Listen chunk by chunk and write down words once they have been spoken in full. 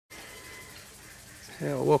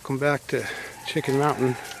Yeah, well, welcome back to Chicken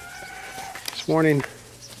Mountain. This morning,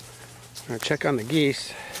 I'm going to check on the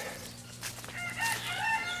geese.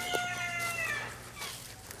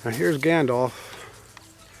 Now here's Gandalf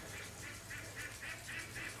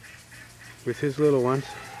with his little ones.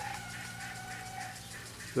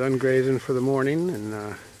 Done grazing for the morning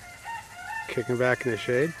and kicking back in the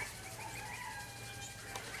shade.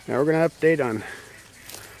 Now we're going to update on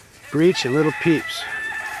Breech and Little Peeps.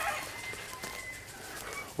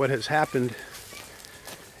 What has happened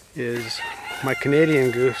is my Canadian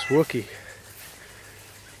goose, Wookie,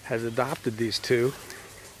 has adopted these two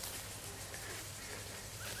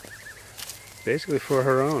basically for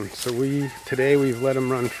her own. So today we've let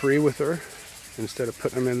them run free with her instead of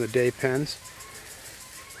putting them in the day pens.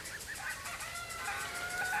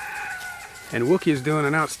 And Wookie is doing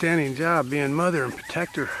an outstanding job being mother and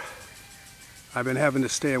protector. I've been having to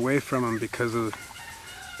stay away from them because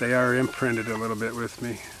they are imprinted a little bit with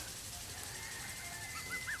me.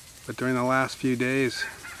 But during the last few days,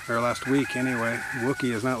 or last week anyway,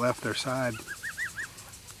 Wookie has not left their side.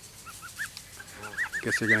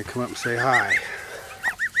 Guess they're going to come up and say hi.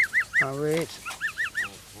 All right.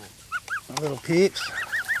 Little peeps.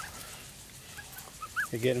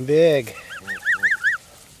 You're getting big.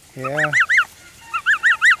 Yeah.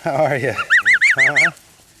 How are you? Huh?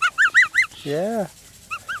 Yeah.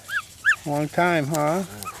 Long time, huh?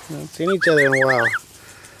 Haven't seen each other in a while.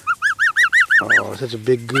 Oh, such a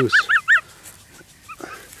big goose.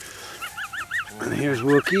 And here's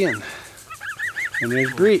Wookie and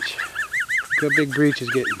there's Breech. Look how big Breech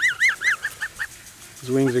is getting.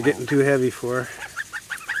 His wings are getting too heavy for her.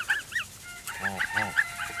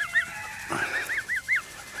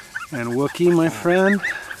 And Wookie, my friend,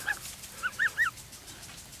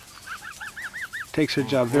 takes her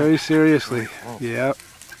job very seriously. Yep.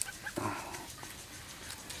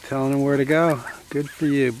 Telling him where to go. Good for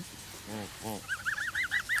you.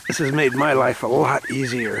 This has made my life a lot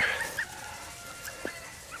easier.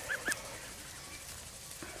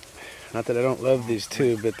 Not that I don't love these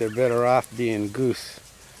two, but they're better off being geeses,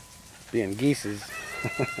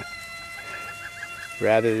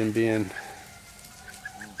 rather than being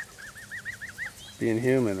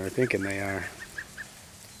human or thinking they are.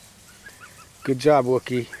 Good job,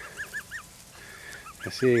 Wookie. I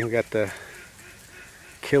see we got the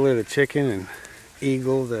Killer, the chicken, and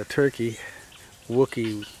Eagle, the turkey.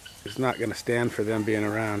 Wookie is not going to stand for them being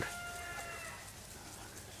around.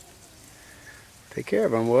 Take care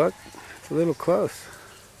of them, Wook. It's a little close.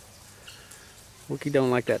 Wookie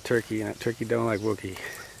don't like that turkey, and that turkey don't like Wookie.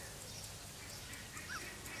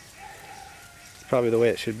 It's probably the way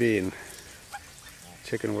it should be in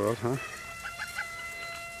chicken world, huh?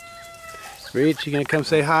 Breech, you gonna come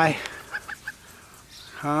say hi?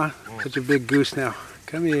 Huh? Such a big goose now.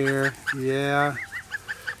 Come here. Yeah.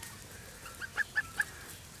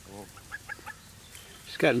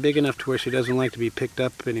 She's gotten big enough to where she doesn't like to be picked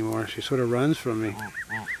up anymore. She sort of runs from me.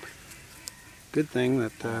 Good thing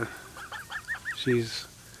that she's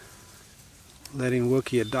letting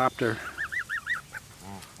Wookie adopt her.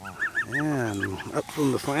 And up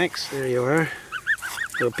from the flanks, there you are.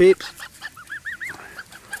 Little peeps.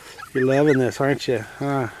 You're loving this, aren't you?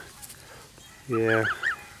 Huh? Yeah.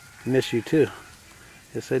 Miss you too.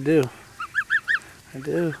 Yes, I do. I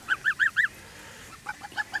do.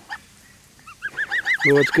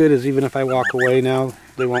 Well, what's good is even if I walk away now,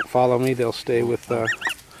 they won't follow me. They'll stay with Wookie.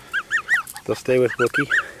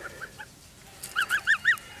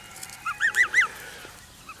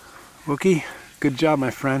 Wookie, good job,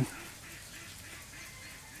 my friend.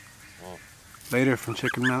 Later from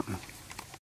Chicken Mountain.